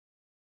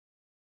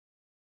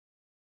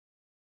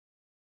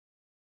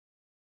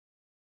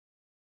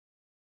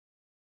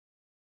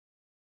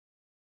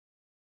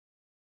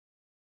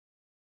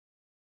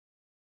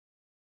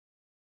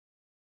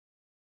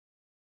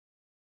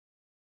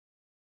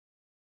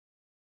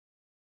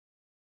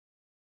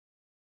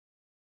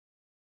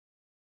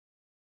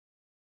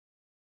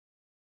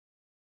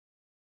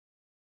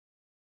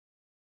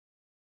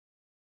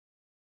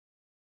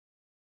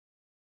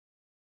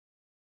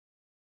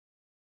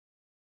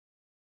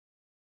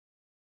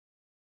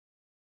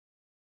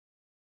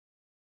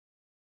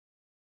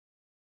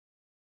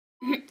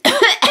Oh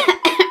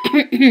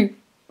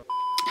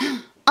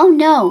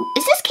no,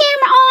 is this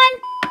camera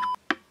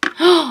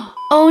on?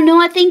 Oh no,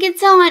 I think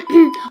it's on.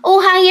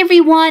 Oh, hi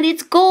everyone,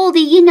 it's Goldie,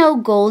 you know,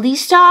 Goldie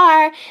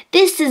Star.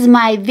 This is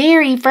my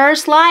very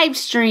first live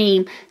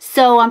stream,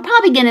 so I'm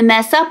probably gonna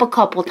mess up a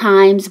couple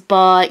times,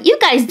 but you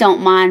guys don't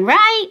mind,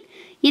 right?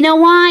 You know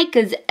why?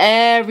 Because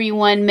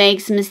everyone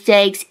makes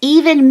mistakes,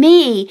 even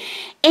me.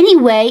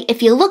 Anyway,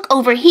 if you look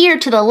over here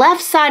to the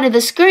left side of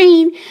the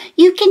screen,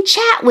 you can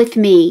chat with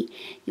me.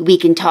 We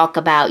can talk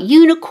about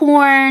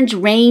unicorns,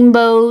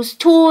 rainbows,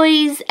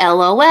 toys,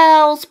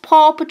 LOLs,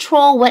 Paw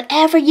Patrol,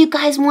 whatever you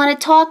guys want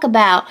to talk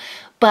about.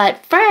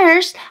 But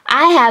first,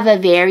 I have a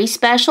very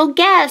special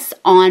guest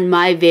on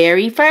my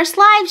very first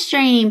live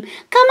stream.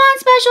 Come on,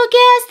 special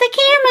guest, the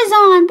camera's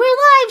on. We're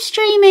live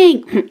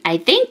streaming. I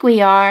think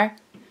we are.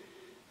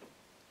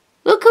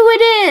 Look who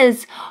it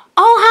is.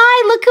 Oh,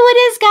 hi, look who it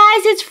is,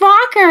 guys. It's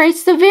Rocker.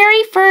 It's the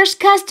very first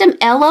custom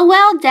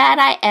LOL dad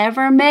I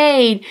ever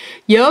made.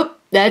 Yup,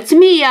 that's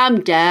me.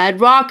 I'm Dad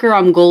Rocker.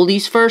 I'm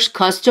Goldie's first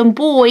custom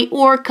boy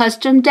or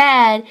custom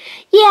dad.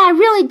 Yeah, I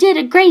really did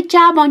a great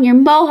job on your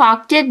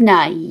mohawk, didn't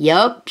I?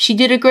 Yup, she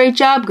did a great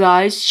job,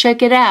 guys.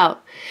 Check it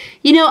out.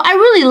 You know, I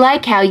really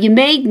like how you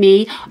made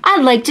me.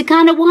 I'd like to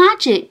kind of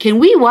watch it. Can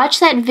we watch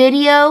that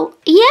video?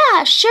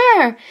 Yeah,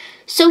 sure.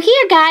 So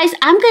here, guys,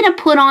 I'm going to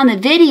put on the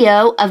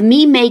video of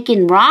me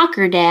making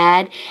Rocker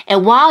Dad,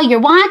 and while you're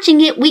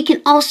watching it, we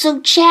can also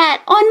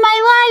chat on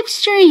my live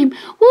stream.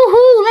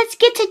 Woohoo, let's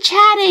get to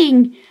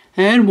chatting.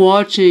 And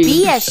watching.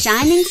 Be a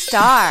shining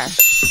star.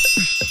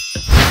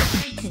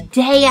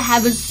 Today, I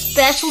have a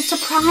special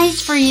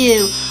surprise for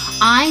you.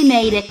 I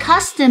made a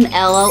custom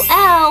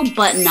LOL,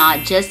 but not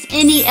just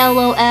any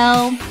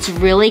LOL. It's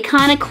really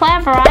kind of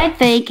clever, I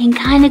think, and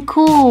kind of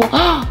cool.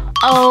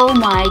 Oh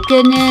my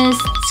goodness,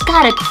 it's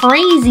got a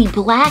crazy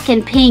black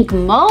and pink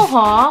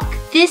mohawk.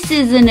 This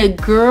isn't a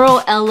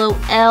girl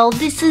LOL,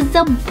 this is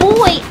a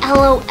boy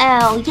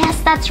LOL.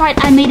 Yes, that's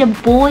right, I made a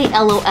boy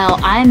LOL.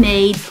 I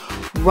made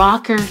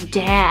Rocker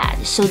Dad.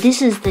 So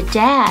this is the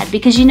dad,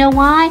 because you know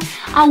why?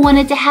 I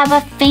wanted to have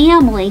a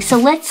family, so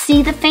let's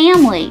see the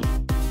family.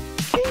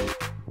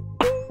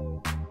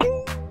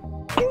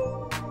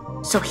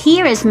 So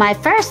here is my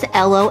first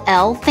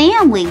LOL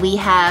family. We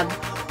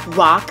have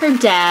Rocker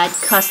Dad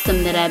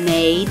custom that I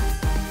made.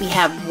 We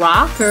have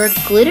Rocker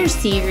Glitter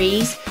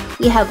Series.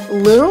 We have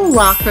Little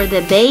Rocker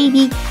the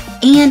baby.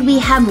 And we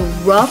have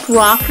Rough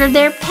Rocker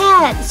their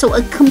pet. So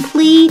a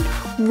complete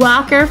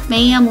Rocker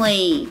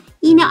family.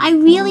 You know, I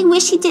really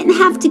wish he didn't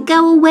have to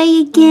go away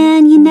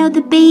again, you know,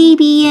 the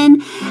baby,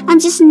 and I'm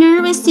just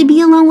nervous to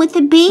be alone with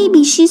the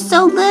baby. She's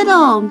so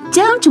little.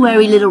 Don't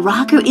worry, little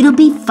Rocker, it'll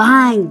be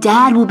fine.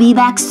 Dad will be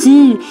back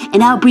soon,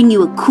 and I'll bring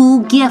you a cool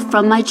gift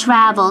from my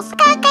travels.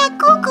 Kaka,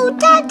 cuckoo,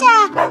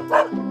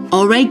 dada.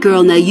 All right,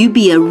 girl, now you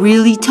be a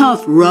really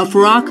tough, rough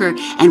rocker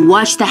and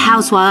watch the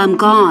house while I'm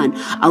gone.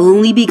 I'll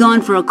only be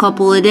gone for a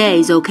couple of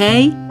days,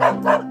 okay?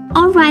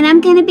 Alright,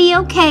 I'm gonna be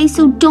okay,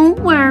 so don't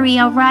worry,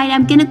 alright?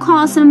 I'm gonna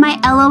call some of my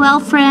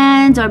LOL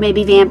friends or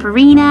maybe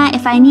Vampirina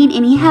if I need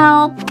any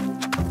help.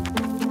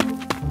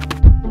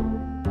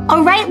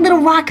 Alright,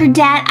 little Rocker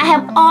Dad, I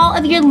have all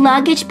of your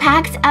luggage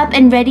packed up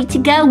and ready to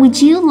go. Would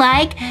you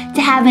like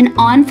to have an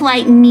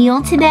on-flight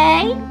meal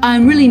today?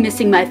 I'm really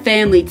missing my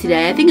family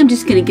today. I think I'm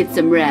just gonna get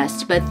some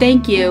rest, but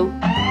thank you.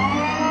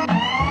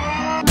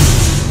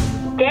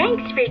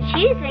 Thanks for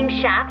choosing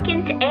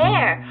Shopkins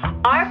Air.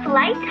 Our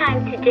flight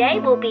time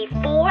today will be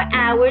 4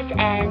 hours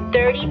and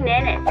 30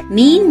 minutes.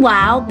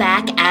 Meanwhile,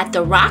 back at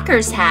the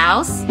Rocker's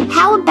house,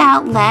 how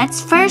about let's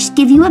first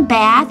give you a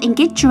bath and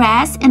get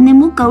dressed, and then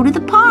we'll go to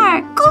the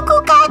park.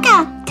 Cuckoo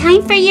gaga!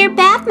 Time for your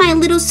bath, my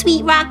little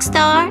sweet rock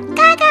star.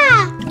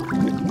 Gaga!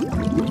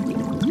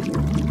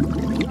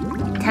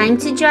 Time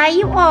to dry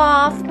you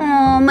off.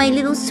 Oh, my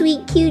little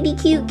sweet cutie,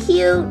 cute.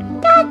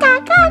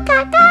 Gaga,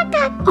 gaga,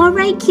 gaga. All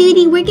right,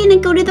 cutie, we're gonna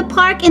go to the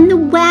park in the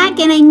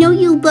wagon. I know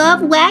you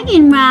love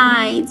wagon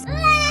rides.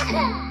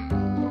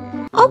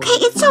 Okay,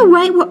 it's all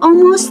right. We're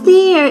almost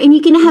there, and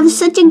you're gonna have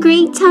such a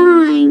great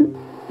time.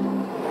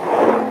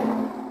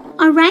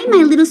 All right,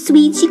 my little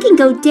sweets, you can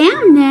go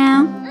down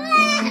now.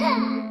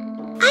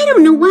 I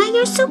don't know why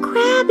you're so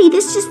crabby.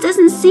 This just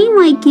doesn't seem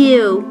like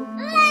you.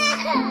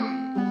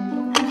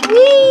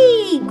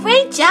 Whee!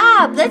 Great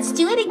job. Let's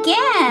do it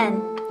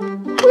again.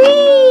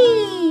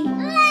 Whee!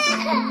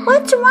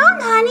 What's wrong,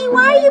 honey?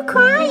 Why are you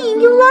crying?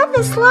 You love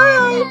the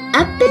slide.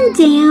 Up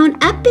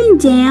and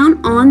down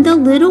on the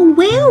little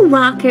whale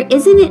rocker.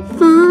 Isn't it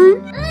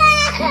fun?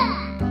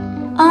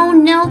 Oh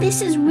no,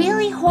 this is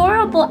really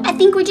horrible. I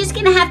think we're just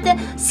gonna have to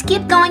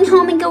skip going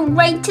home and go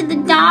right to the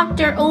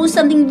doctor. Oh,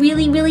 something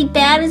really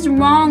bad is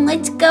wrong.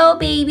 Let's go,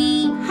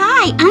 baby.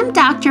 Hi, I'm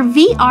Dr.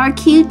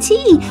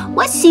 VRQT.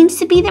 What seems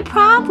to be the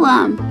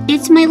problem?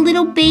 It's my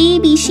little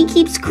baby. She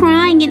keeps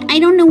crying and I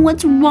don't know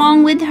what's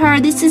wrong with her.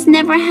 This has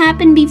never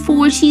happened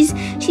before. She's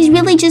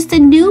really just a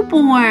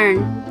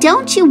newborn.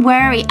 Don't you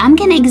worry. I'm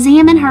gonna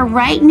examine her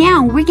right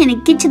now. We're gonna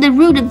get to the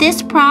root of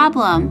this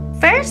problem.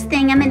 First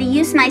thing, I'm gonna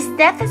use my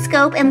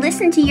stethoscope and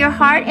listen to your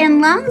heart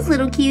and lungs,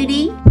 little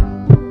cutie.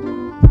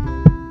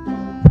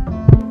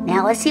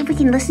 Now let's see if we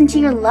can listen to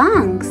your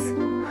lungs.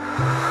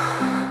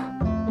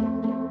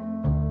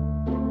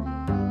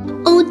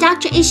 Oh,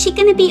 doctor, is she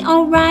gonna be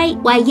all right?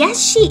 Why, yes,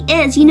 she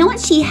is. You know what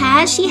she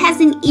has? She has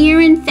an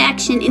ear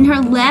infection in her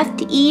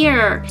left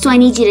ear. So I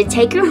need you to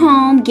take her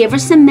home, give her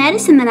some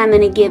medicine that I'm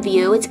gonna give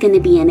you. It's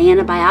gonna be an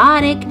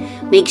antibiotic.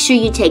 Make sure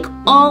you take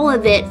all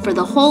of it for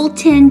the whole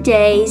 10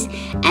 days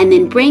and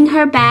then bring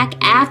her back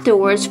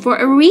afterwards for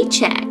a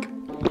recheck.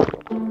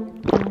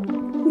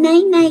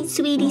 Night-night,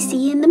 sweetie.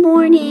 See you in the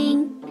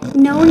morning.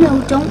 No,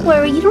 don't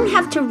worry. You don't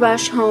have to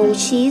rush home.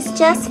 She's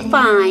just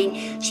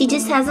fine. She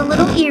just has a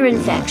little ear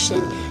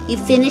infection. You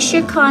finish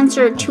your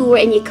concert tour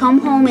and you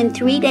come home in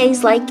 3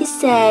 days like you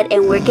said,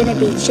 and we're going to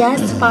be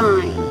just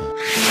fine.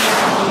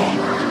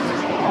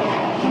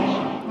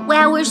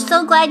 Well, we're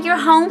so glad you're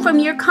home from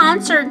your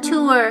concert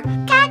tour.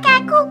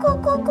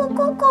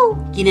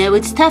 You know,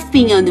 it's tough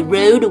being on the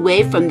road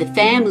away from the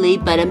family,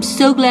 but I'm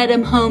so glad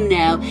I'm home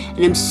now,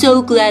 and I'm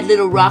so glad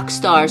little rock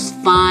star's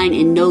fine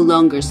and no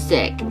longer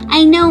sick.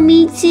 I know,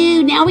 me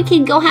too. Now we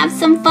can go have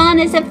some fun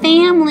as a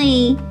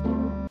family.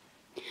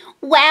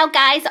 Wow,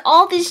 guys,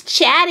 all this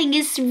chatting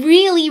is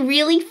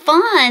really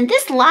fun.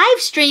 This live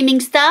streaming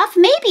stuff,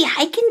 maybe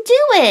I can do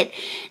it.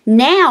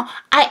 Now,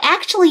 I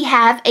actually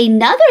have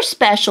another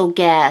special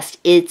guest.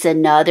 It's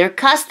another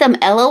custom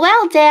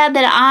LOL dad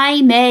that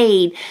I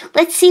made.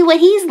 Let's see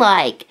what he's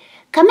like.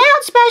 Come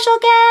out, special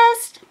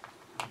guest.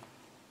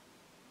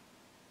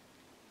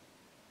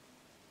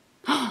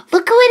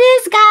 Look who it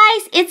is,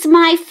 guys. It's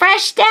my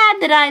fresh dad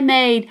that I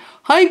made.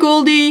 Hi,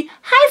 Goldie.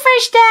 Hi,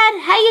 fresh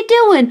dad. How you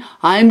doing?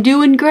 I'm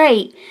doing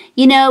great.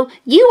 You know,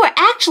 you were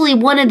actually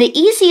one of the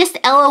easiest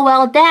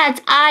LOL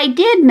dads I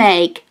did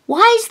make.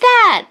 Why's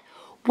that?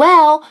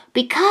 Well,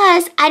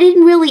 because I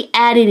didn't really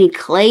add any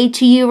clay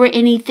to you or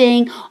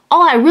anything.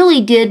 All I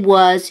really did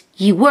was,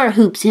 you were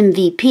Hoops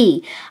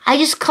MVP. I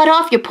just cut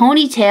off your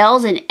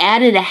ponytails and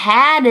added a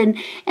hat and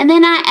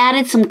then I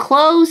added some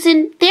clothes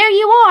and there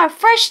you are,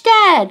 fresh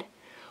dad.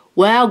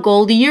 Wow,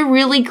 Goldie, you're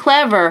really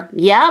clever.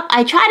 Yep,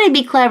 I try to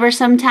be clever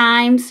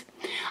sometimes.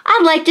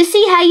 I'd like to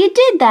see how you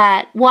did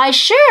that. Why,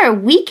 sure,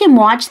 we can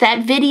watch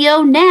that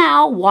video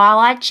now while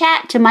I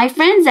chat to my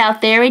friends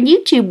out there in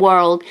YouTube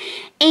world.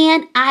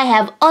 And I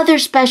have other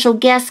special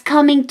guests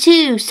coming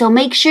too, so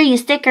make sure you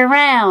stick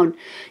around.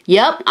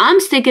 Yep,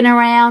 I'm sticking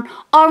around.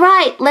 All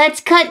right,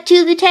 let's cut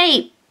to the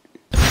tape.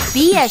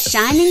 Be a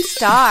shining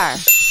star.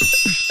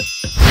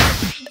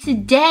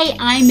 Today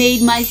I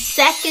made my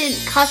second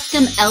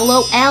custom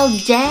LOL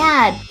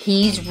dad.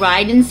 He's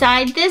right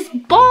inside this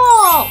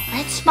ball.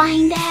 Let's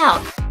find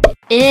out.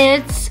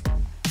 It's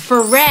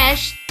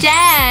Fresh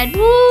Dad.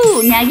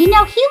 Woo! Now, you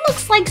know, he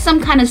looks like some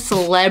kind of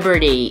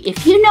celebrity.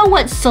 If you know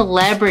what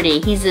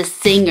celebrity, he's a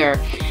singer,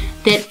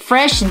 that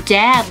Fresh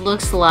Dad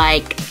looks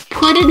like,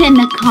 put it in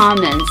the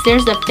comments.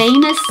 There's a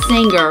famous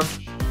singer.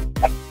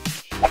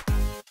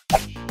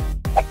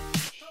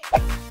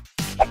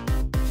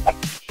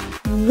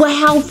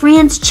 Wow,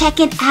 friends, check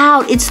it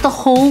out. It's the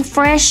whole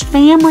Fresh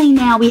family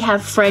now. We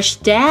have Fresh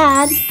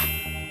Dad,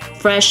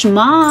 Fresh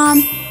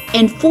Mom,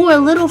 and 4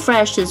 little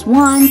Freshes.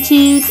 1,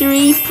 2,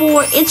 3,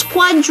 4. It's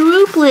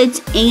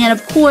quadruplets. And,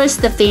 of course,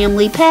 the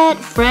family pet,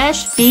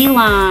 Fresh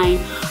Feline.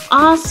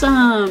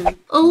 Awesome.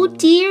 Oh,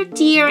 dear,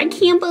 I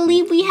can't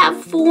believe we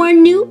have 4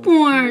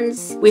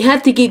 newborns. We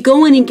have to get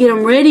going and get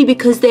them ready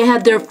because they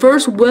have their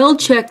first well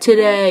check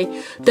today.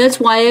 That's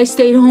why I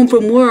stayed home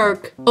from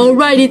work. All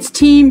right, it's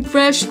Team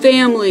Fresh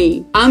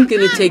Family. I'm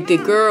gonna take the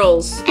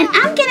girls. And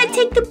I'm gonna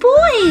take the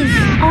boys.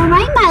 All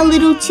right, my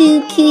little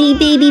 2 cutie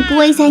baby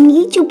boys. I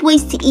need you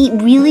boys to eat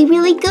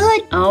really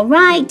good. All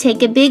right,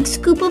 take a big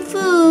scoop of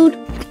food.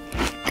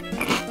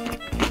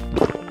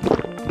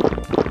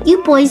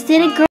 You boys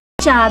did a great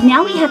job.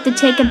 Now we have to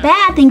take a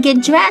bath and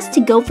get dressed to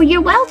go for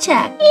your well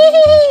check.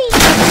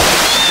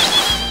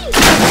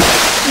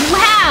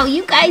 Wow,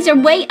 you guys are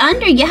way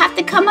under. You have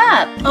to come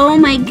up. Oh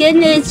my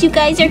goodness, you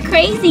guys are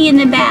crazy in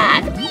the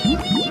bath.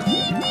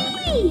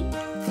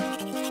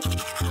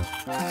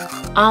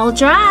 All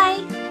dry.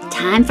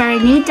 Time for a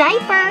new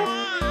diaper.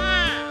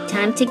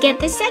 Time to get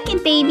the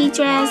second baby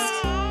dressed.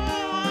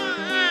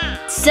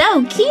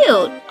 So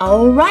cute.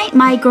 All right,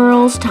 my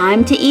girls,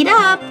 time to eat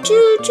up.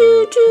 Choo,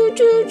 choo, choo,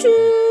 choo,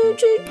 choo,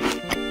 choo.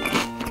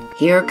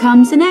 Here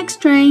comes the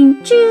next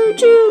train. Choo,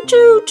 choo,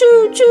 choo,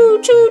 choo, choo,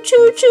 choo,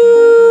 choo,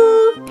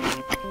 choo.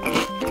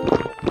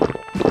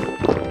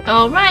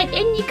 All right,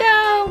 in you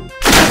go.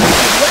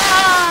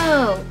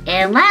 Whoa.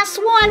 And last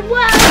one.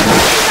 Whoa,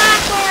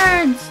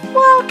 backwards.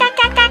 Whoa, coo,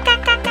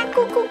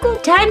 coo, coo.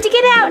 Time to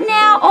get out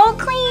now, all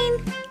clean.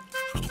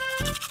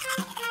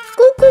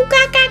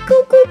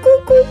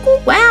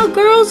 Wow,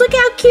 girls, look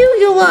how cute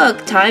you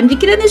look. Time to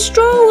get in the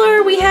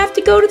stroller. We have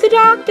to go to the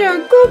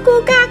doctor.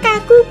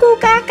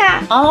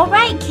 All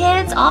right,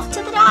 kids, off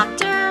to the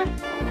doctor.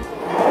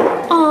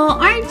 Oh,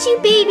 aren't you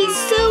babies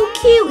so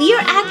cute?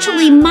 You're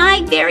actually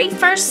my very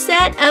first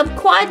set of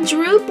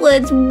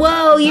quadruplets.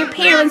 Whoa, your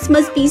parents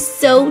must be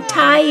so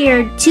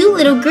tired. 2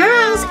 little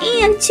girls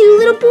and 2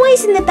 little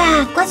boys in the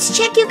back. Let's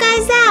check you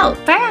guys out.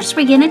 First,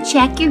 we're gonna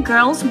check your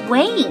girls'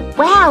 weight.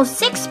 Wow,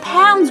 6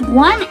 pounds,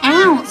 1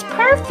 ounce.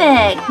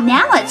 Perfect.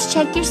 Now let's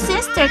check your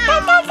sister.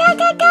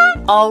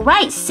 All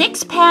right,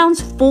 6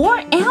 pounds,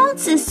 4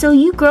 ounces. So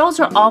you girls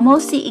are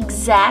almost the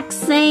exact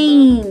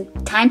same.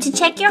 Time to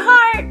check your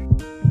heart.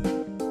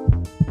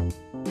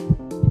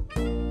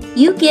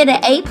 You get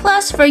an A+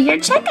 for your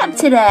checkup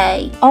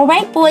today. All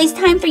right, boys,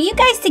 time for you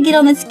guys to get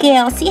on the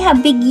scale. See how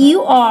big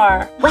you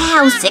are.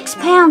 Wow, 6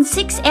 pounds,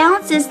 6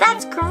 ounces.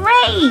 That's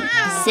great.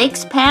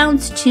 6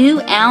 pounds,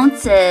 2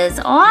 ounces.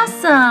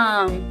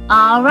 Awesome.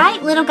 All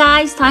right, little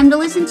guys, time to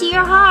listen to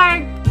your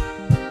heart.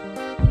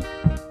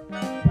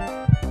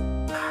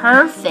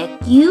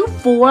 Perfect. You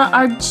 4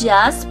 are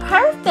just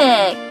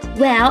perfect.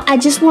 Well, I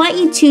just want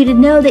you 2 to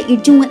know that you're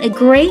doing a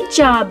great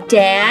job,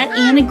 Dad,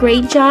 and a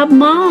great job,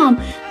 Mom.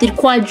 The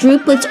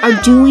quadruplets are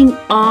doing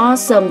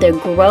awesome. They're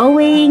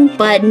growing,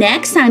 but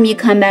next time you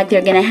come back,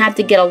 they're going to have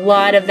to get a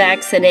lot of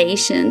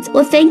vaccinations.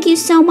 Well, thank you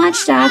so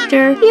much,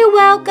 Doctor. You're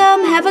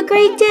welcome. Have a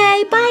great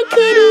day. Bye,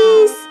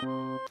 kitties.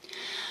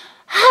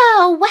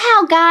 Oh,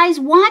 wow,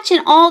 guys,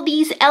 watching all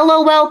these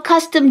LOL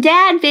custom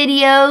dad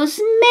videos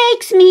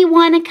makes me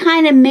want to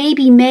kind of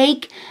maybe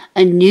make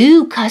a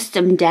new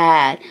custom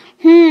dad.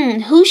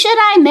 Who should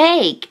I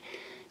make?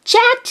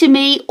 Chat to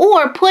me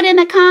or put in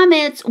the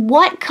comments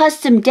what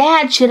custom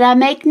dad should I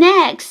make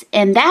next,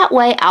 and that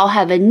way I'll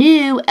have a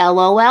new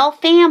LOL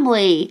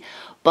family.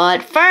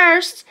 But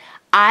first,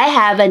 I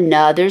have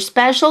another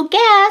special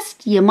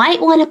guest. You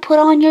might want to put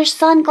on your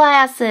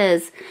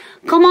sunglasses.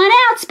 Come on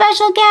out,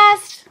 special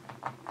guest.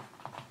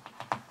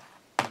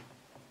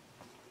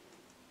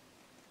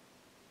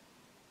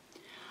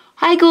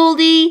 Hi,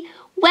 Goldie.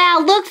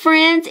 Wow, look,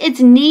 friends, it's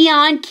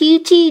Neon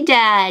QT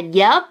Dad.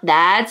 Yep,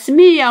 that's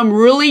me. I'm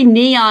really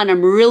neon.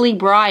 I'm really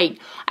bright.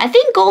 I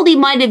think Goldie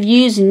might have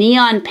used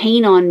neon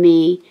paint on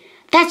me.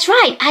 That's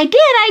right, I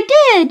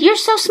did. You're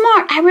so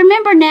smart. I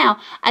remember now.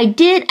 I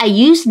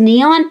used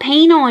neon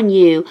paint on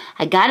you.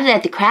 I got it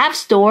at the craft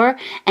store,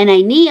 and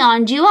I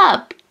neoned you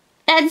up.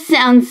 That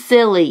sounds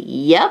silly.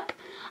 Yep.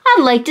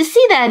 I'd like to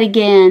see that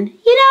again.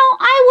 You know,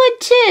 I would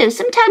too.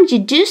 Sometimes you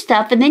do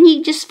stuff and then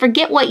you just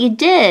forget what you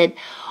did.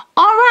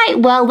 All right,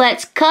 well,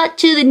 let's cut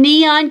to the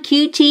Neon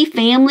QT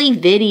family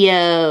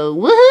video.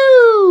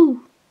 Woohoo!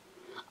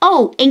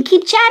 Oh, and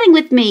keep chatting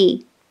with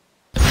me.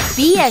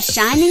 Be a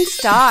shining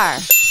star.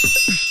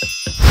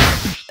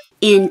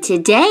 In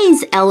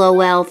today's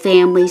LOL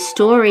family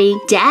story,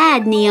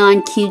 Dad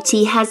Neon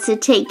QT has to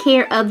take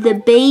care of the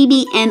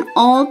baby and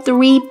all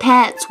 3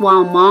 pets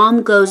while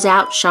Mom goes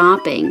out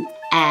shopping.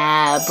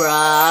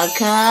 Abracadabra!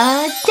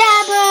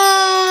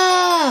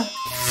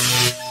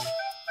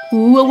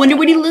 Ooh, I wonder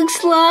what he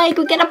looks like.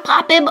 We gotta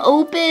pop him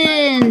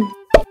open.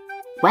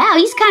 Wow,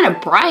 he's kind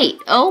of bright.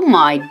 Oh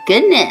my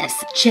goodness.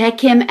 Check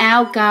him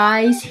out,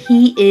 guys.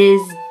 He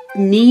is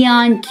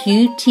Neon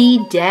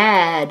QT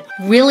Dad.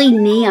 Really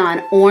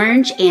neon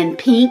orange and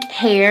pink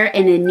hair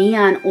and a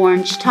neon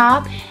orange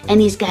top.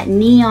 And he's got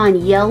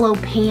neon yellow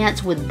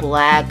pants with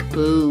black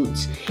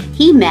boots.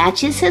 He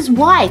matches his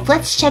wife.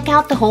 Let's check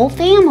out the whole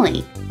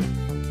family.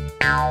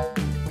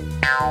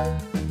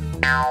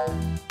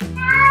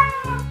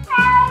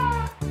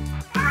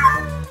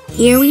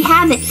 Here we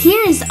have it.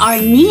 Here is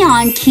our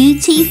Neon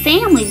QT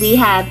family. We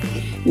have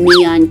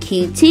Neon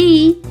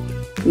QT,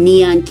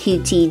 Neon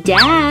QT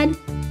Dad,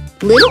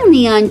 Little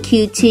Neon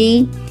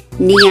QT,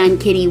 Neon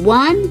Kitty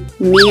 1,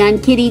 Neon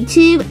Kitty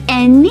 2,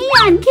 and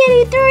Neon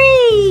Kitty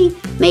 3.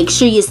 Make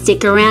sure you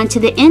stick around to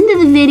the end of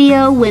the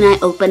video when I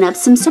open up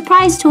some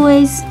surprise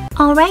toys.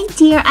 Alright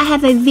dear, I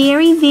have a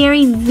very,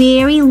 very,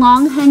 very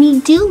long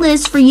honey-do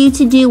list for you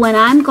to do when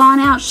I'm gone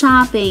out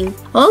shopping.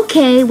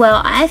 Okay,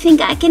 well, I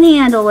think I can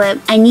handle it.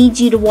 I need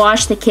you to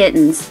wash the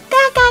kittens.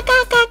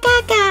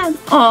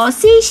 Oh,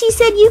 see, she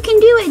said you can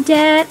do it,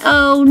 Dad.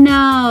 Oh,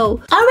 no.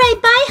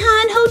 Alright, bye,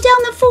 hon. Hold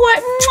down the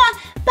fort. Mwah.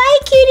 Bye,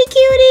 cutie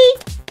cutie.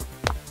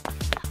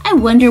 I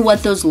wonder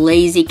what those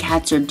lazy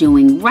cats are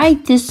doing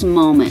right this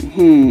moment.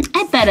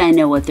 I bet I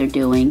know what they're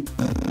doing.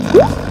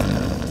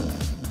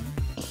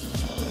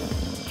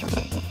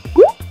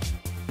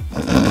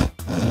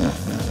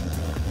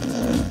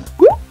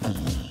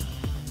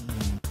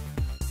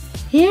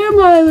 Here,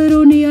 my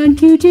little Neon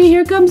QT,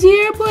 here comes the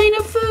airplane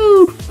of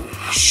food.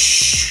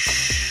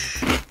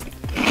 Shh.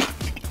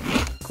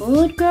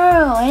 Good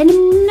girl, and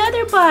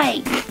another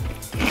bite.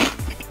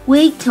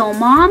 Wait till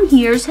Mom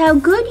hears how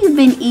good you've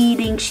been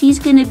eating. She's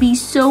gonna be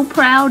so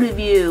proud of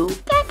you.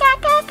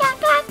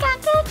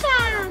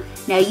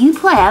 Now you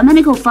play. I'm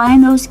gonna go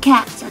find those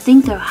cats. I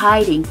think they're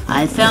hiding.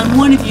 I found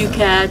one of you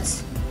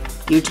cats.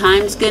 Your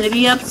time's gonna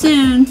be up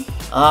soon.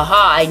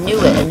 Aha, I knew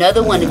it.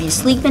 Another one of you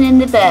sleeping in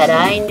the bed.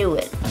 I knew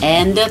it.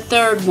 And the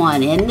third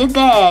one in the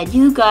bed.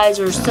 You guys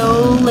are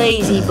so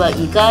lazy, but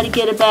you gotta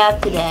get a bath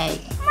today.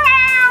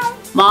 Meow.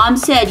 Mom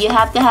said you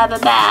have to have a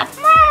bath.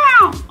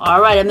 Meow. All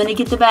right, I'm gonna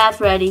get the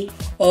bath ready.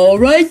 All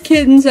right,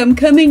 kittens, I'm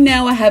coming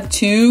now. I have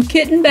 2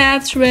 kitten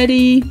baths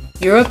ready.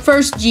 You're up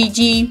first,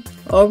 Gigi.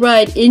 All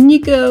right, in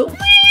you go.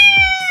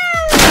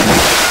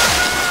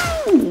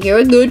 You're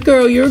a good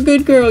girl. You're a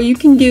good girl. You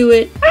can do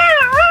it.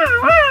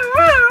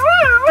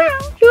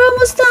 You're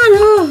almost done.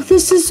 Oh,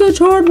 this is such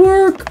hard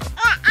work.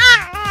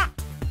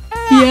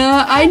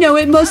 Yeah, I know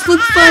it must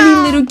look funny,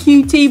 little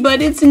cutie,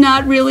 but it's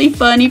not really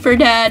funny for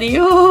Daddy.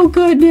 Oh,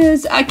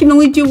 goodness. I can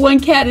only do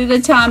 1 cat at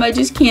a time. I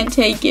just can't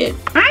take it.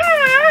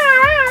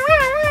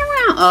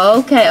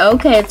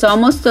 Okay, it's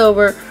almost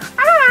over.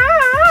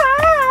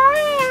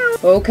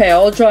 Okay,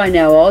 all dry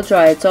now, all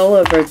dry. It's all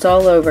over, it's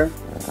all over.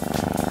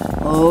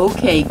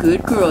 Okay,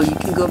 good girl. You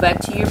can go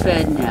back to your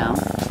bed now.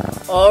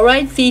 All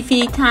right,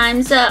 Fifi,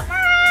 time's up.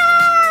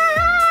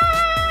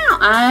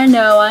 I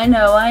know.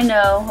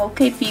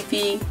 Okay,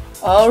 Fifi.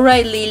 All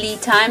right, Lily,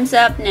 time's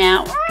up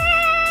now.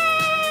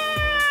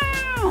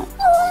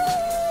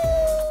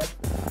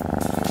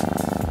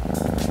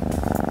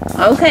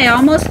 Okay,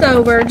 almost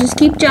over. Just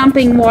keep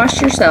jumping. Wash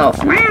yourself.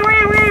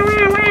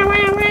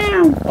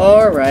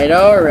 All right.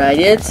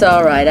 It's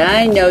all right.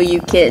 I know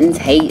you kittens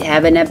hate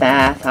having a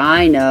bath.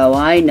 I know.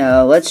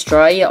 Let's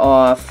dry you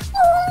off.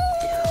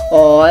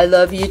 Oh, I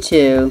love you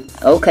too.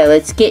 Okay,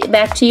 let's get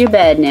back to your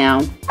bed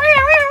now.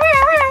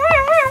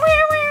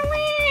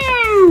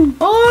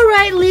 All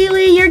right,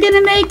 Lily, you're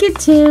gonna make it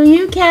too.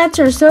 You cats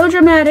are so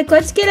dramatic.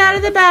 Let's get out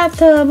of the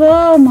bathtub.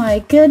 Oh my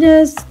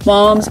goodness.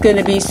 Mom's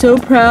gonna be so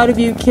proud of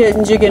you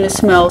kittens. You're gonna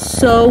smell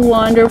so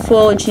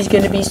wonderful, and she's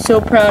gonna be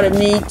so proud of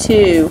me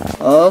too.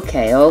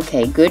 Okay.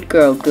 Good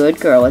girl.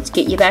 Let's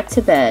get you back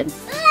to bed.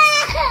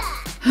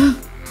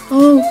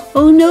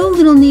 Oh no,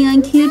 little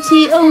neon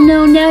cutie. Oh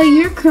no, now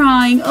you're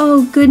crying.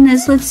 Oh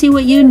goodness, let's see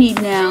what you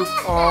need now.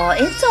 Oh,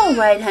 it's all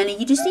right, honey.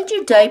 You just need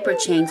your diaper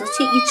changed. Let's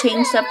get you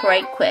changed up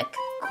right quick.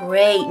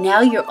 Great,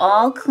 now you're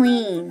all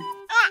clean.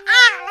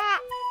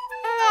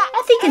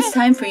 I think it's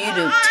time for you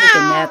to take a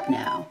nap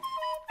now.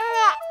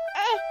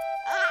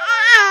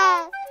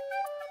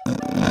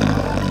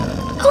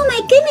 Oh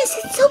my goodness,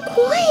 it's so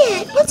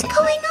quiet. What's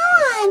going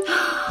on?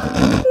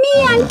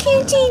 Neon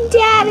Cutie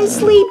Dad is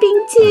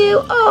sleeping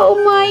too. Oh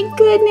my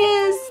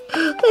goodness.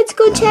 Let's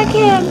go check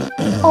him.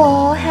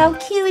 Oh, how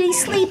cute. He's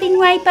sleeping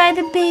right by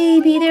the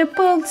baby. They're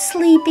both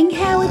sleeping.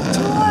 How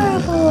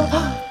adorable.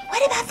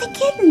 What about the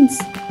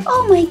kittens?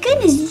 Oh my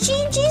goodness,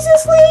 Gigi's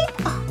asleep?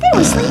 Oh, they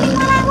were sleeping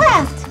when I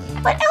left.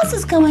 What else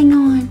is going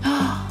on?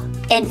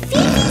 And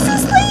Fifi's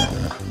asleep?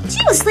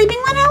 She was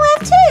sleeping when I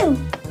left too.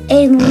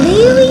 And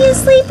Lily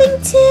is sleeping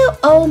too.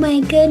 Oh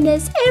my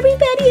goodness,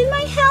 everybody in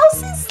my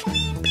house is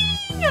sleeping.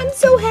 I'm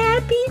so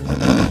happy.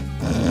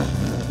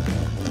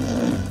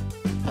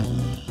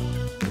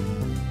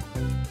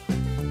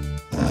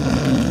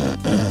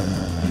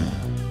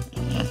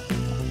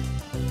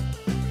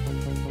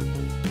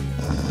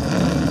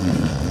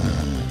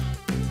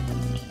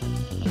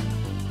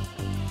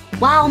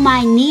 While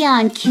my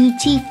Neon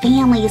QT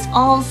family is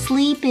all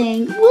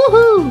sleeping,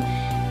 woohoo!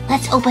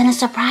 Let's open a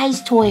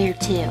surprise toy or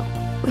two.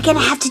 We're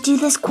gonna have to do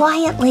this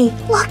quietly.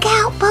 Look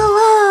out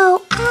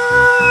below!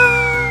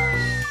 Ah!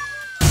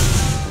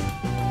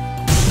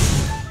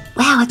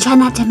 Wow, I try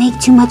not to make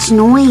too much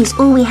noise.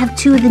 Oh, we have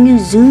 2 of the new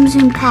Zoom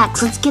Zoom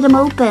packs. Let's get them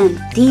open.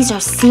 These are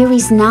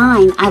Series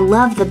 9. I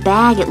love the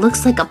bag. It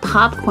looks like a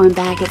popcorn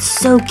bag. It's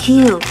so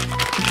cute.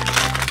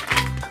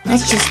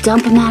 Let's just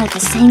dump them out at the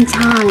same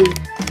time.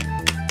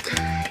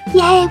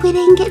 Yay, we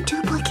didn't get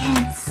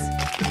duplicates.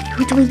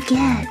 Who do we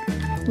get?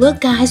 Look,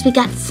 guys, we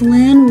got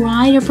Flynn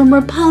Rider from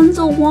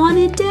Rapunzel,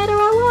 wanted, dead or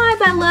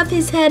alive. I love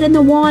his head and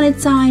the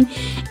wanted sign.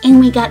 And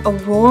we got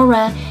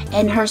Aurora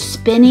and her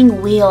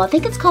spinning wheel. I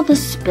think it's called the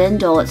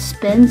spindle. It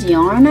spins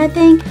yarn, I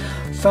think,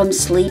 from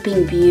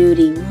Sleeping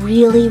Beauty.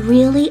 Really,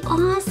 really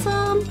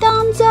awesome.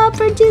 Thumbs up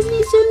for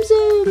Disney Zoom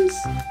Zooms.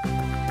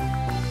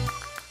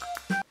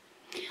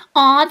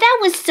 Aw, that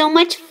was so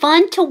much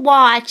fun to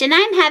watch, and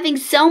I'm having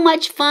so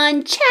much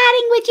fun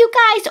chatting with you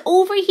guys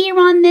over here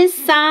on this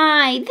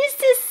side.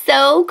 This is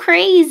so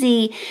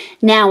crazy.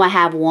 Now I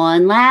have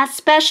one last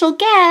special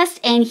guest,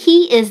 and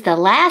he is the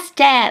last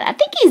dad. I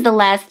think he's the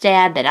last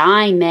dad that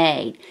I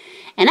made,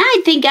 and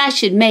I think I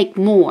should make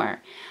more.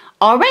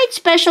 All right,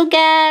 special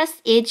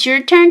guest, it's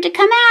your turn to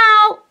come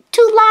out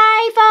to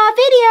live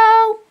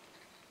video.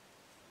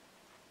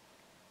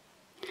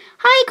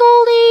 Hi,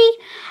 Goldie.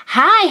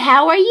 Hi,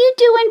 how are you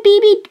doing,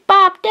 BB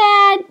Bop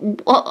Dad?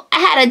 Well, I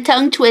had a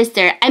tongue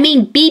twister. I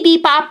mean,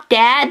 BB Bop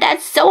Dad,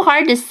 that's so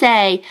hard to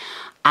say.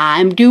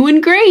 I'm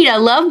doing great. I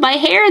love my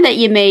hair that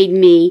you made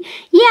me.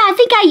 Yeah, I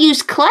think I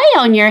used clay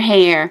on your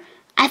hair.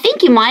 I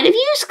think you might have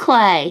used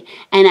clay.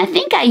 And I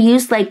think I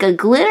used like a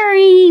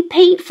glittery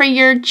paint for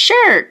your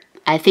shirt.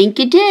 I think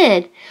you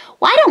did.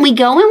 Why don't we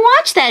go and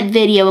watch that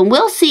video and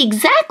we'll see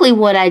exactly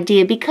what I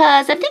did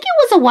because I think it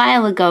was a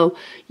while ago.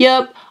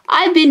 Yep.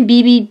 I've been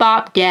BB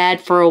Bop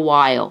Dad for a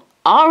while.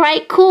 All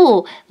right,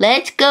 cool.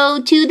 Let's go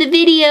to the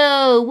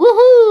video.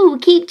 Woohoo!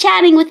 Keep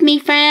chatting with me,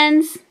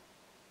 friends.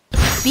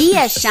 Be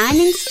a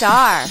shining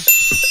star.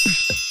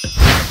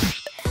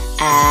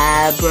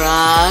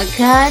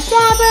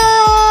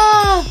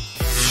 Abracadabra.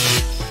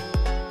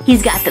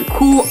 He's got the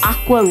cool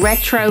aqua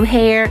retro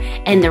hair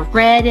and the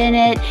red in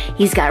it.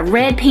 He's got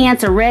red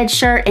pants, a red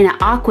shirt, and an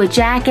aqua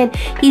jacket.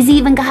 He's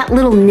even got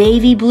little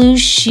navy blue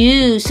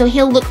shoes, so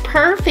he'll look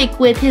perfect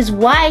with his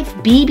wife,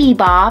 BB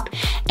Bop,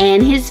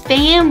 and his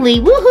family.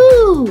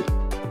 Woohoo!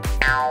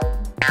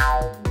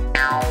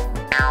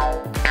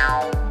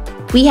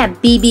 We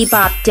have BB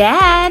Bop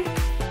Dad,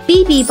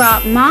 BB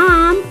Bop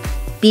Mom,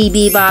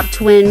 BB Bop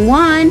Twin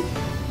 1,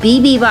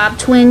 BB Bop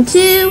Twin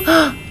 2,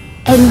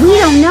 and we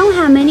don't know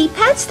how many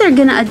pets they're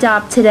gonna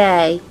adopt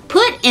today.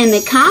 Put in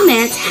the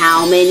comments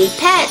how many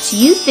pets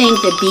you think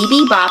the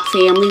BB Bop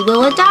family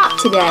will adopt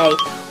today.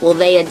 Will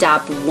they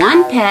adopt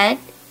 1 pet,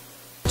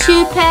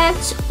 2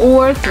 pets,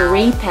 or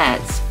 3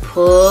 pets?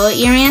 Put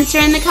your answer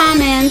in the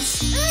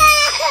comments.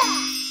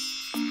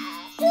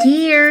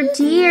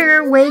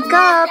 Dear, wake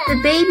up. The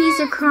babies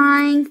are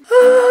crying.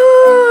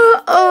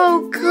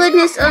 Oh,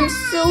 goodness, I'm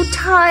so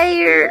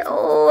tired.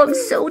 Oh, I'm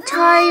so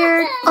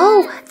tired.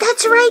 Oh,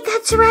 that's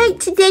right.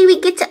 Today we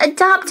get to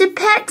adopt a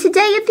pet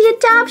today at the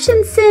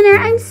adoption center.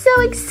 I'm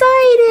so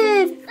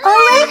excited.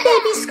 All right,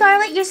 baby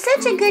Scarlet, you're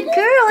such a good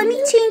girl. Let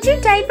me change your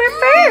diaper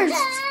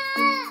first.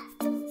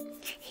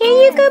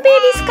 Here you go,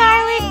 baby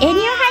Scarlet, in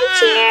your high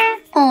chair.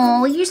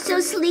 Oh, you're so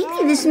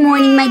sleepy this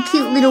morning, my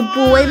cute little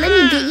boy. Let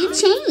me get you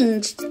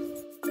changed.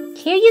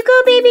 Here you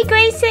go, baby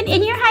Grayson,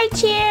 in your high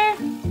chair.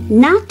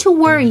 Not to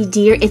worry,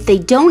 dear. If they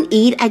don't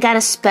eat, I got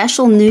a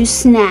special new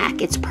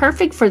snack. It's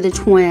perfect for the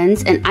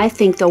twins, and I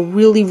think they'll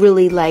really,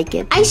 really like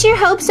it. I sure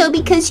hope so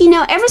because, you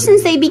know, ever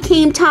since they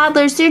became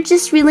toddlers, they're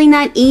just really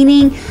not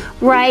eating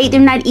right.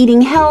 They're not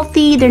eating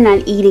healthy. They're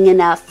not eating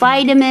enough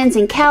vitamins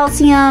and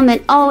calcium,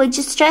 and oh, it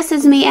just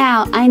stresses me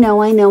out. I know.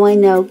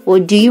 Well,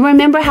 do you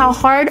remember how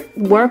hard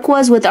work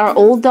was with our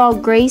old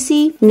dog,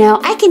 Gracie? No,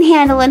 I can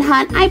handle it,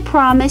 hon. I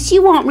promise.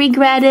 You won't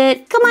regret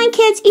it. Come on,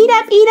 kids. Eat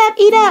up, eat up,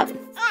 eat up.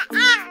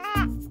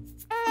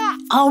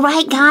 All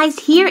right, guys,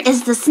 here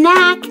is the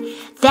snack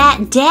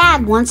that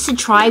Dad wants to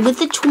try with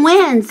the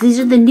twins. These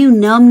are the new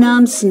Num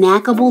Num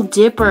snackable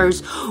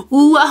dippers.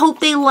 Ooh, I hope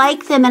they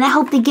like them, and I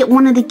hope they get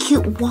one of the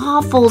cute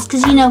waffles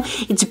because, you know,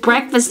 it's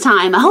breakfast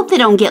time. I hope they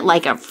don't get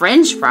like a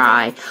French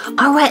fry.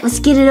 All right, let's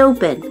get it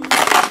open.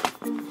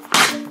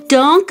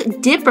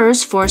 Dunk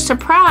dippers for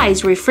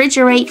surprise.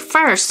 Refrigerate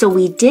first. So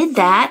we did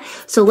that.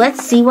 So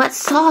let's see what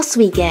sauce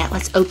we get.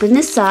 Let's open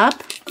this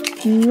up.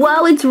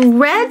 Whoa, it's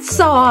red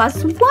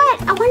sauce.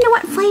 What? I wonder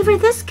what flavor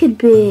this could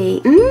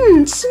be.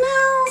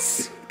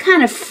 Smells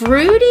kind of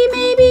fruity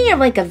maybe, or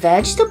like a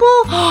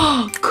vegetable.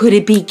 Could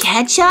it be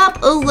ketchup?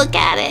 Oh, look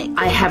at it.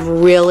 I have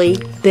really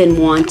been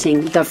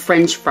wanting the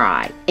French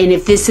fry. And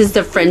if this is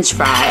the French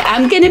fry,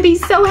 I'm gonna be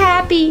so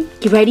happy.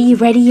 You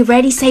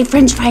ready? Say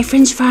French fry,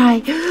 French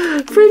fry.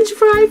 French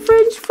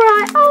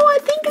fry. Oh, I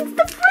think it's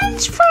the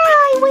French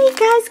fry. Wait,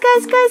 guys.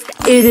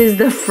 It is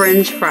the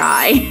French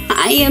fry.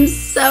 I am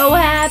so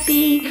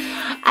happy.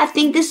 I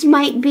think this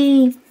might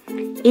be,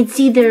 it's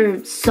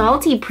either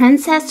Salty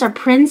Princess or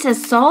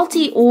Princess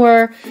Salty,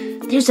 or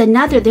there's a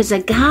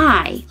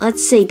guy.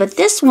 Let's see, but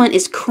this one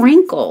is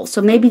Crinkle,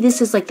 so maybe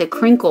this is like the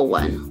Crinkle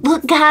one.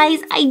 Look, guys,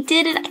 I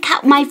did it. I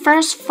got my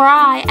first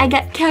fry. I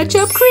got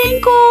Ketchup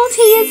Crinkles.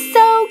 He is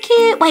so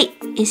cute. Wait,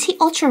 is he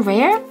ultra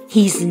rare?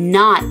 He's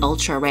not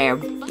ultra rare.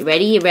 You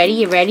ready?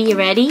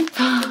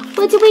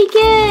 What do we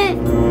get?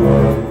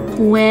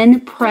 Twin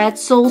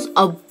pretzels,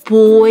 a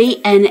boy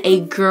and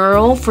a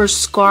girl for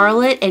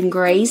Scarlet and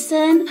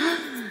Grayson.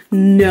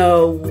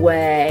 No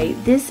way.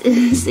 This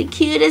is the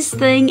cutest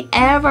thing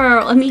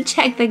ever. Let me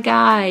check the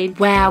guide.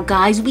 Wow,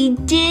 guys, we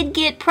did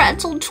get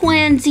pretzel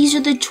twins. These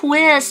are the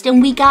twist,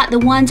 and we got the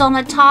ones on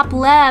the top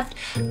left.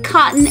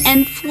 Cotton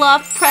and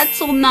fluff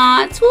pretzel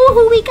knots.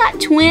 Woohoo, we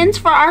got twins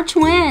for our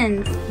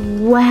twins.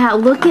 Wow,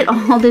 look at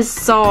all this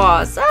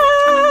sauce.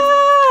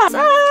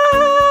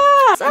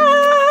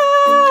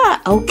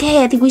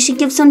 Okay, I think we should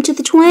give some to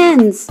the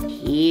twins.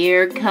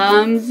 Here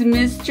comes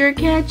Mr.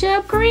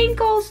 Ketchup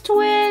Crinkles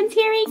twins.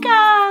 Here he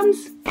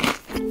comes.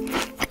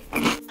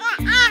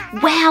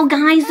 Wow,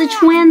 guys, the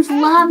twins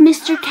love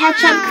Mr.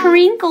 Ketchup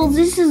Crinkles.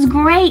 This is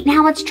great.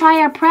 Now let's try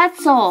our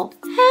pretzel.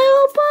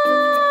 Help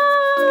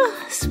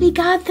us. We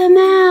got them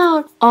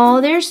out.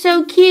 Oh, they're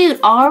so cute.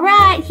 All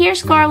right, here's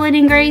Scarlet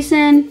and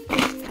Grayson.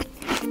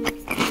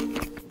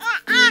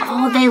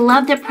 Oh, they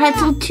love the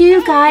pretzel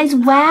too, guys.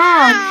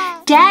 Wow.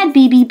 Dad,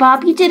 BB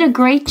Bop, you did a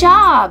great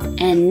job.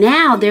 And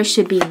now there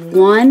should be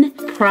one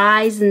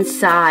prize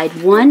inside,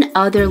 one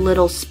other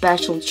little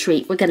special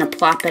treat. We're gonna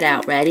plop it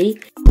out. Ready?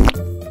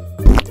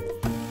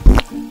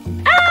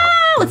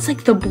 Oh, it's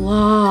like the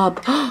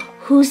blob.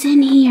 Who's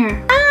in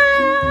here?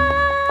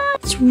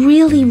 It's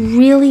really,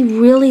 really,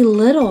 really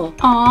little.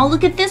 Oh,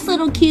 look at this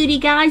little cutie,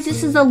 guys.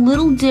 This is a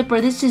little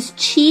dipper. This is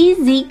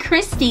Cheesy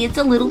Christy. It's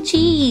a little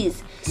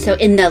cheese. So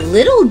in the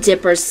Little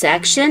Dipper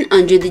section,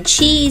 under the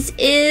cheese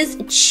is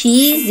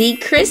Cheesy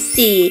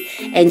Christy.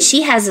 And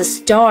she has a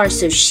star,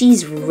 so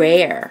she's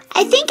rare.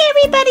 I think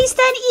everybody's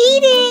done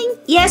eating.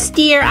 Yes,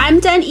 dear, I'm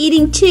done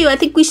eating too. I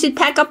think we should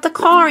pack up the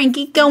car and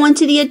get going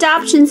to the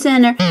adoption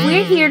center.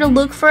 We're here to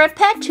look for a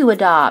pet to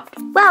adopt.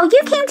 Well, you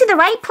came to the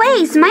right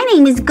place. My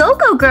name is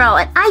Go-Go Girl,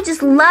 and I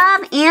just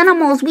love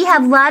animals. We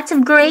have lots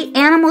of great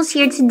animals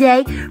here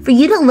today for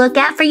you to look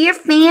at for your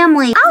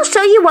family. I'll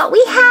show you what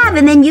we have,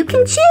 and then you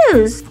can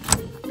choose.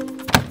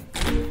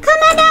 Come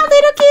on out,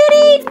 little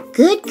cutie.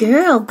 Good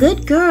girl,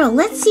 good girl.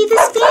 Let's see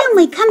this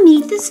family. Come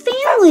meet this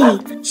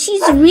family.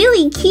 She's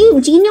really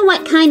cute. Do you know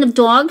what kind of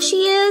dog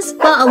she is?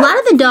 Well, a lot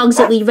of the dogs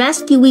that we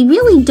rescue, we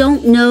really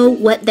don't know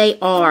what they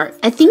are.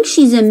 I think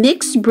she's a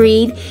mixed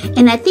breed,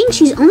 and I think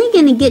she's only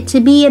going to get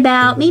to be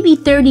about maybe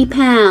 30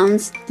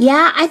 pounds.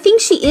 Yeah, I think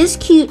she is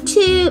cute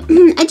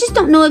too. I just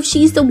don't know if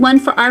she's the one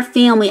for our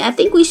family. I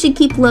think we should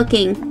keep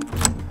looking.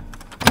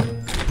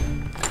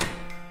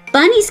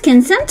 Bunnies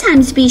can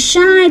sometimes be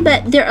shy,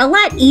 but they're a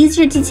lot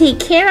easier to take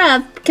care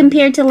of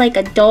compared to like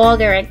a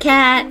dog or a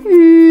cat.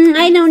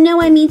 I don't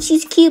know. I mean,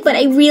 she's cute, but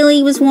I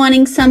really was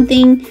wanting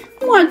something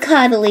more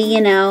cuddly,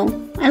 you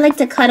know. I like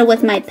to cuddle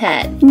with my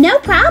pet. No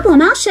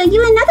problem. I'll show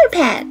you another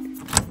pet.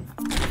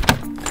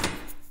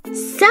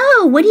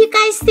 So, what do you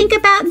guys think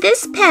about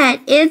this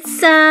pet?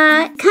 It's,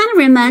 kind of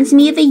reminds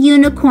me of a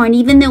unicorn,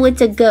 even though it's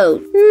a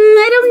goat.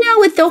 I don't know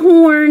with the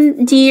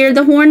horn, dear.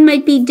 The horn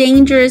might be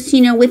dangerous,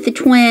 you know, with the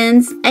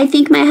twins. I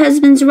think my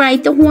husband's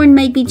right. The horn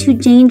might be too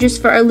dangerous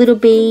for our little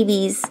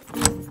babies. Time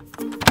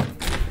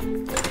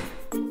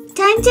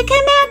to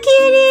come out,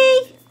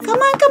 cutie. Come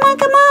on, come on,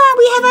 come on.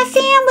 We have a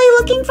family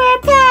looking for a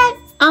pet.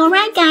 All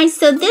right, guys,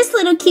 so this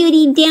little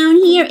cutie down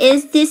here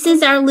this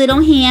is our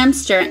little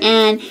hamster,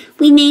 and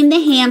we named the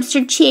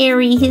hamster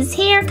Cherry. His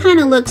hair kind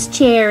of looks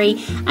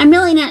cherry. I'm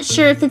really not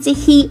sure if it's a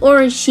he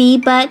or a she,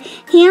 but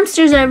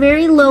hamsters are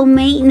very low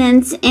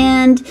maintenance,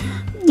 and,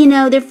 you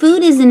know, their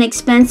food isn't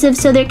expensive,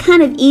 so they're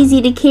kind of easy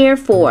to care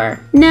for.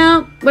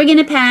 No, we're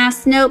gonna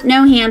pass. Nope,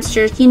 no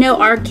hamsters. You know,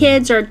 our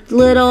kids are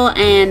little,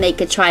 and they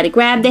could try to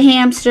grab the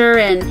hamster,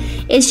 and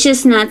it's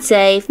just not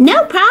safe.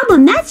 No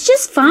problem, that's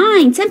just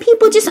fine. Some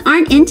people just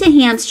aren't into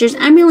hamsters.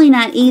 I'm really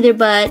not either,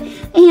 but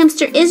a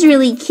hamster is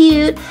really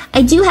cute.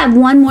 I do have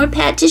one more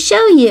pet to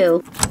show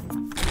you.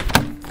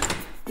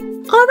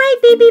 All right,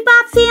 Baby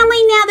Bop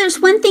family, now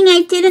there's one thing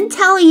I didn't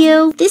tell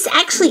you. This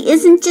actually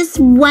isn't just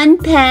one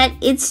pet,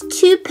 it's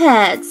two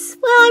pets.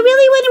 Well, I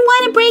really wouldn't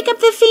want to break up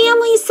the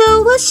family,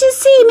 so let's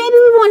just see. Maybe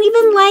we won't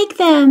even like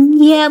them.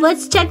 Yeah,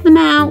 let's check them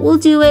out. We'll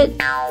do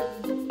it.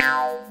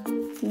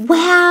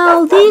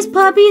 Wow, these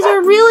puppies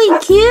are really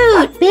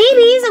cute.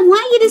 Babies, I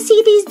want you to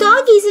see these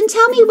doggies and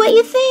tell me what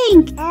you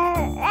think.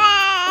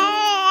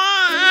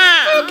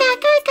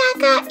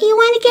 You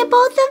want to get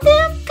both of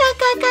them?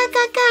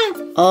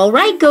 All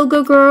right,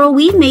 Go-Go Girl,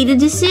 we've made a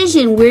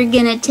decision. We're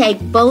gonna take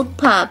both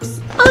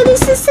pups. Oh,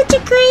 this is such a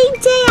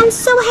great day. I'm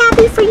so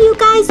happy for you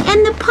guys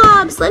and the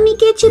pups. Let me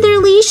get you their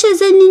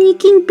leashes and then you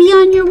can be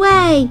on your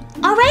way.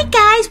 All right,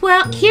 guys,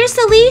 well, here's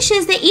the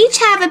leashes. They each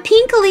have a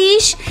pink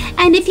leash.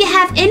 And if you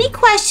have any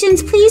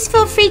questions, please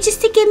feel free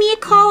just to give me a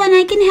call and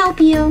I can help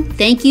you.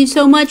 Thank you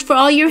so much for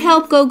all your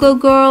help, Go-Go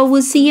Girl.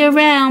 We'll see you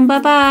around.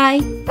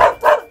 Bye-bye.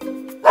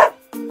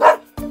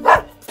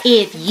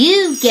 If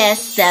you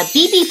guessed the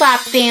BB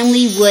Bop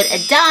family would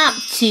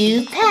adopt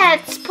two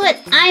pets, put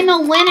I'm a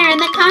winner in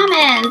the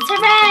comments.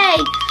 Hooray!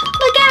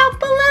 Look out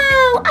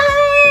below!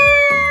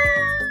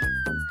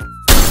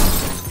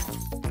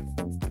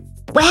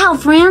 Wow,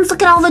 friends,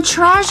 look at all the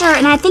treasure.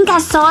 And I think I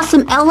saw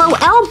some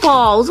LOL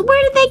balls.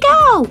 Where did they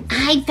go?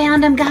 I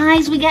found them,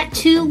 guys. We got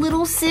two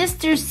little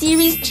sisters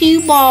Series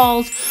 2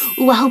 balls.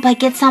 Ooh, I hope I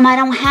get some I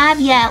don't have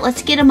yet.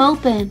 Let's get them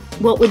open.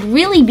 What would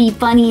really be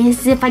funny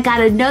is if I got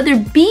another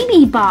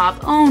BB Bop.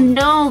 Oh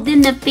no,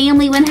 then the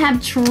family would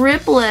have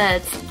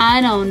triplets.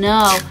 I don't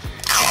know.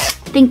 I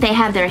think they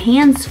have their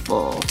hands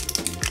full.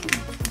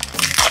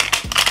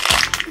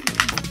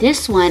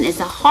 This one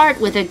is a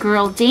heart with a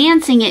girl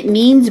dancing. It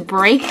means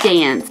break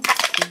dance.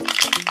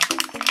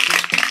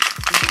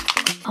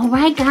 All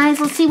right, guys,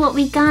 let's see what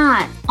we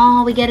got.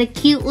 Oh, we got a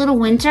cute little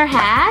winter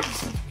hat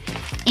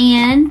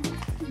and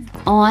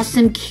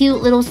some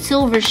cute little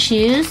silver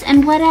shoes.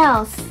 And what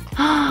else?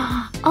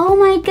 Oh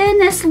my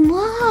goodness,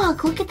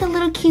 look at the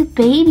little cute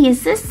baby.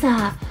 Is this,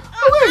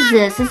 who is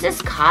this? Is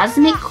this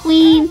Cosmic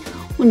Queen?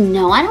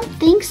 No, I don't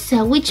think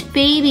so. Which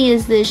baby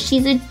is this?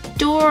 She's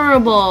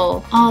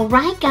adorable. All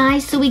right,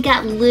 guys, so we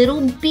got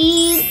little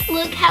beads.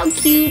 Look how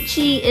cute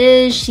she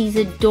is. She's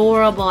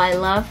adorable. I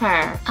love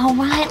her. All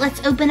right,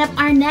 let's open up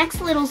our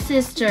next little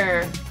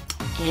sister.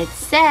 It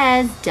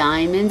says,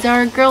 diamonds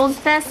are a girl's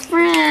best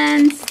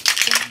friends.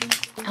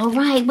 All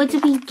right, what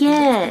did we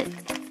get?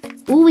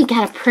 Ooh, we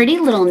got a pretty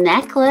little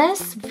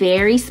necklace.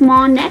 Very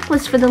small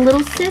necklace for the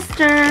little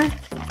sister.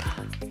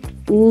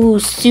 Ooh,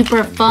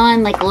 super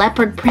fun, like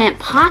leopard print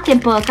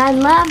pocketbook. I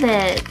love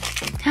it.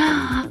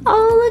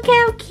 Oh, look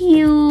how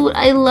cute.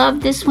 I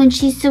love this one.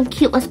 She's so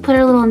cute. Let's put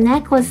her little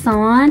necklace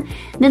on.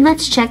 Then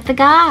let's check the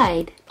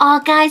guide.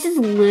 Oh, guys, it's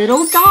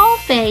little doll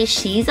face.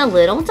 She's a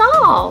little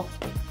doll.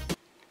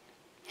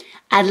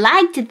 I'd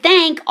like to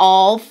thank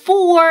all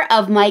 4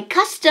 of my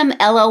custom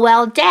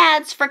LOL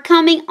dads for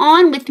coming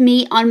on with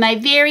me on my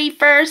very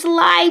first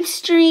live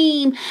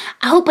stream.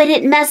 I hope I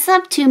didn't mess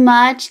up too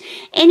much.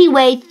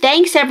 Anyway,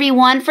 thanks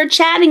everyone for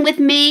chatting with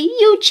me.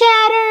 You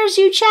chatters,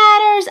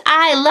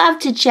 I love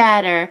to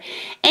chatter.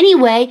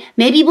 Anyway,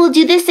 maybe we'll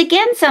do this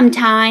again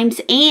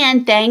sometimes.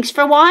 And thanks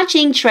for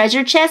watching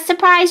Treasure Chest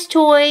Surprise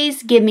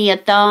Toys. Give me a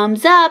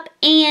thumbs up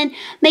and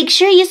make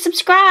sure you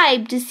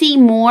subscribe to see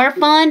more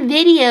fun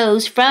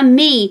videos from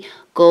me,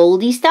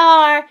 Goldie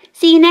Star.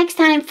 See you next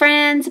time,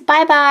 friends.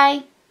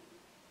 Bye-bye.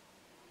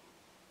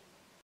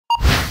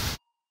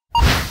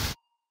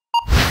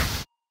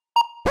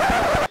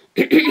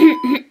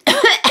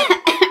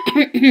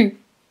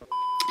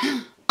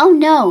 Oh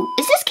no,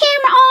 is this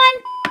camera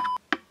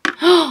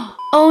on?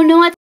 Oh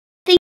no, I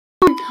think.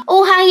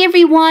 Oh, hi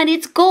everyone,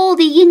 it's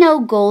Goldie, you know,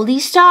 Goldie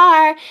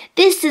Star.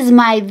 This is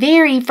my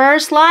very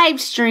first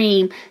live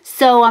stream,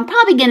 so I'm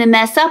probably gonna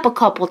mess up a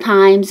couple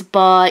times,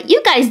 but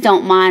you guys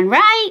don't mind,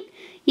 right?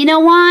 You know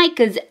why?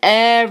 Because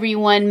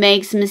everyone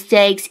makes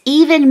mistakes,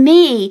 even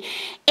me.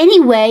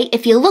 Anyway,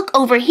 if you look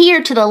over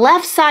here to the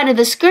left side of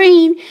the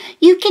screen,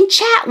 you can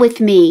chat with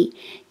me.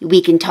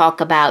 We can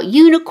talk about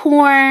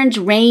unicorns,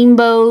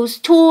 rainbows,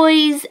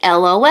 toys,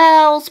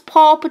 LOLs,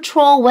 Paw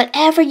Patrol,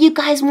 whatever you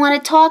guys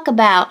want to talk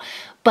about.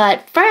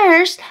 But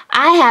first,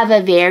 I have a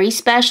very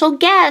special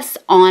guest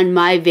on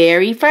my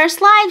very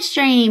first live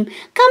stream.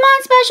 Come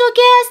on, special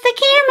guest, the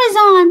camera's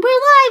on.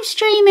 We're live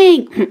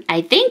streaming.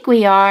 I think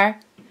we are.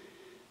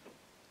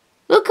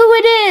 Look who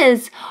it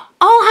is.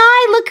 Oh,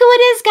 hi, look who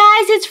it is,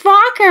 guys. It's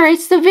Rocker.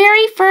 It's the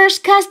very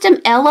first custom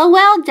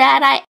LOL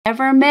dad I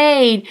ever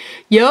made.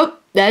 Yup.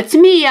 That's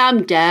me,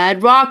 I'm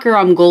Dad Rocker.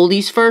 I'm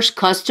Goldie's first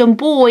custom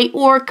boy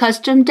or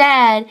custom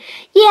dad.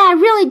 Yeah, I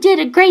really did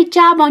a great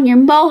job on your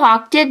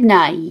mohawk, didn't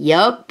I?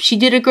 Yup, she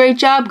did a great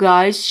job,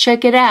 guys.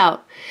 Check it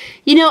out.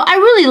 You know, I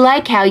really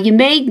like how you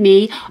made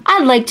me.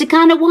 I'd like to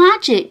kind of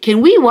watch it.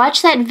 Can we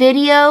watch that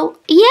video?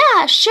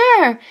 Yeah,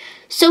 sure.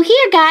 So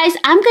here, guys,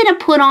 I'm going to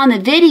put on the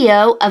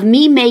video of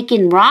me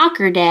making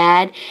Rocker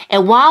Dad.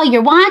 And while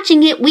you're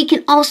watching it, we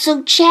can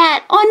also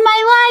chat on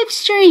my live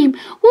stream.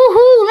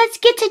 Woohoo! Let's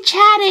get to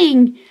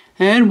chatting.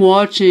 And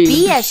watching.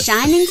 Be a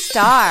shining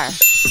star.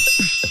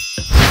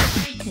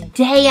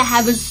 Today, I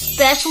have a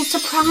special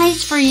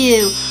surprise for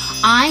you.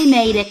 I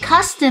made a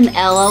custom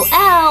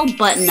LOL,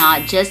 but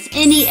not just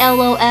any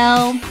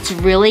LOL. It's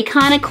really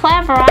kind of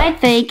clever, I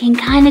think, and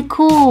kind of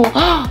cool.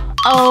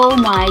 Oh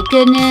my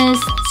goodness,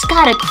 it's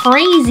got a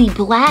crazy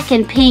black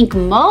and pink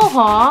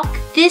mohawk.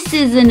 This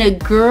isn't a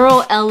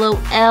girl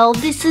LOL,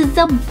 this is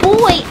a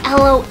boy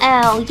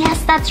LOL.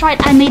 Yes, that's right,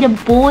 I made a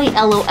boy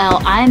LOL.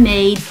 I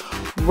made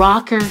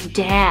Rocker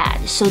Dad.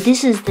 So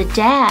this is the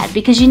dad,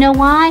 because you know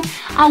why?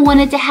 I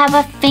wanted to have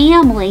a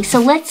family, so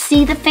let's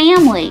see the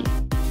family.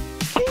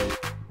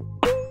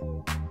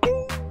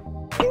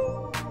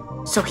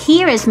 So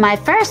here is my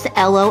first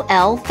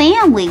LOL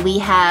family. We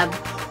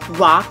have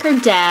Rocker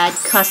Dad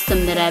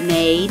custom that I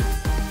made.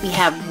 We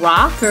have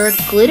Rocker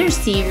Glitter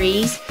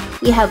Series.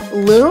 We have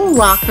Little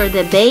Rocker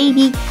the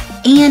baby.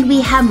 And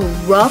we have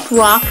Rough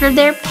Rocker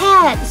their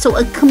pet. So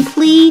a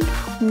complete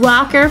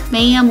Rocker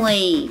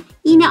family.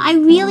 You know, I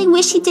really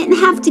wish he didn't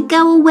have to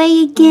go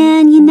away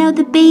again, you know,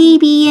 the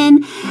baby,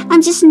 and I'm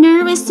just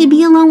nervous to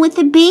be alone with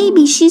the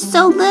baby. She's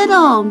so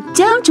little.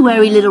 Don't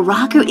worry, little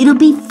Rocker, it'll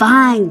be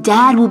fine.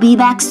 Dad will be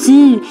back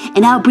soon,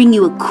 and I'll bring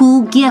you a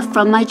cool gift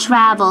from my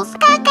travels.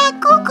 Kaka,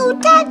 cuckoo,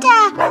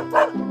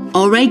 dada.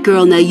 Alright,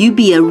 girl, now you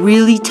be a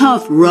really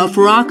tough, rough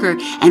rocker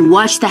and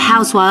watch the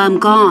house while I'm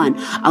gone.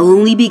 I'll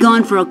only be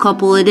gone for a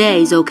couple of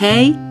days,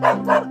 okay?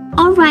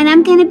 Alright,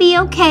 I'm gonna be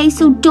okay,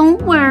 so don't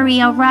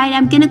worry, alright?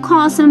 I'm gonna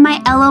call some of my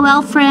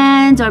LOL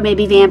friends or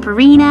maybe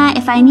Vampirina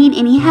if I need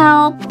any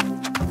help.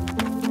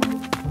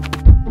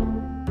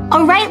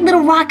 Alright,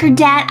 little Rocker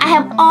Dad, I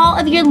have all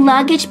of your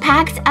luggage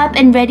packed up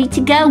and ready to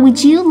go.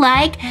 Would you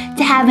like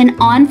to have an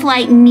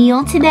on-flight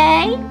meal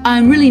today?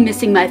 I'm really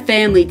missing my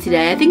family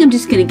today. I think I'm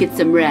just gonna get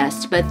some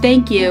rest, but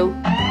thank you.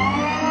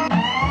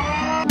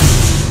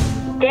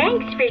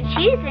 Thanks for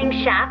choosing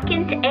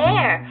Shopkins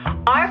Air.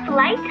 Our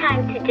flight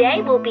time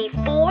today will be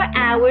 4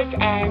 hours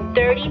and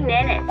 30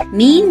 minutes.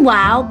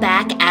 Meanwhile,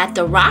 back at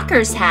the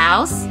Rocker's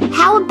house,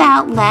 How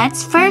about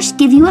let's first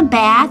give you a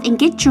bath and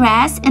get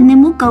dressed, and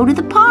then we'll go to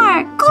the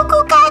park.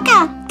 Cuckoo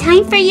gaga.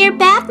 Time for your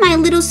bath, my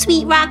little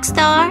sweet rock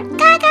star.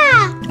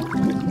 Gaga.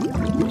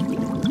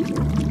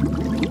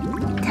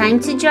 time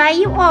to dry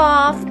you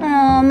off.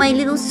 Oh, my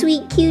little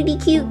sweet cutie,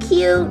 cute.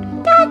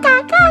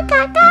 Gaga,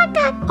 gaga,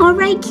 gaga. All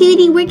right,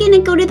 cutie, we're gonna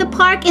go to the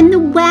park in the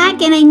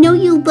wagon. I know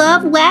you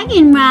love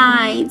wagon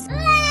rides.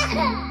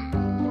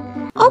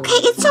 Okay,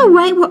 it's all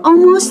right. We're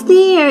almost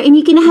there, and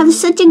you're gonna have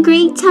such a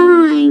great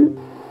time.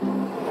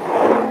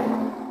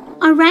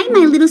 All right,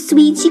 my little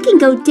sweets, you can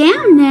go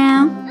down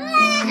now.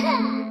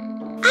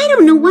 I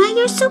don't know why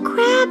you're so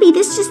crabby.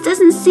 This just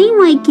doesn't seem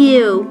like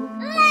you.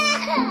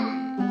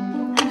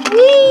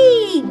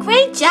 Whee!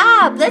 Great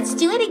job! Let's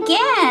do it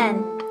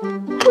again.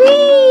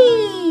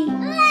 Whee!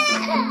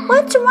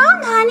 What's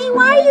wrong, honey?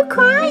 Why are you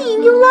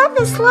crying? You love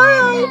the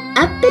slide.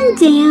 Up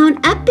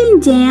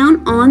and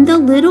down on the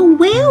little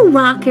whale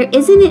rocker.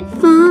 Isn't it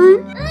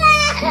fun?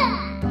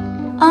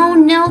 Oh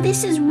no,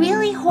 this is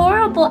really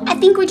horrible. I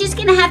think we're just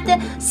gonna have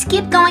to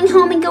skip going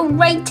home and go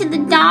right to the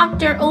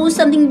doctor. Oh,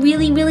 something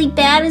really, really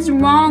bad is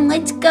wrong.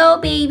 Let's go,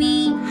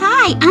 baby.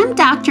 Hi, I'm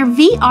Dr.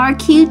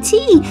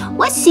 VRQT.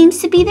 What seems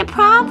to be the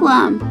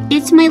problem?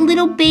 It's my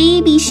little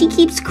baby. She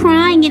keeps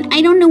crying and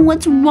I don't know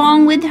what's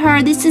wrong with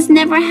her. This has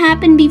never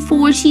happened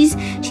before. She's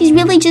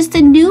really just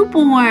a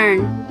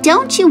newborn.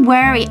 Don't you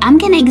worry. I'm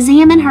gonna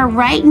examine her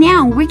right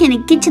now. We're gonna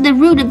get to the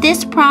root of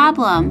this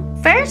problem.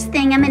 First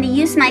thing, I'm going to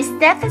use my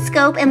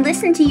stethoscope and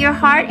listen to your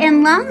heart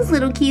and lungs,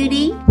 little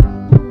cutie.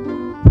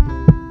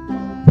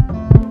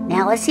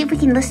 Now let's see if we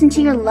can listen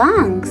to your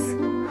lungs.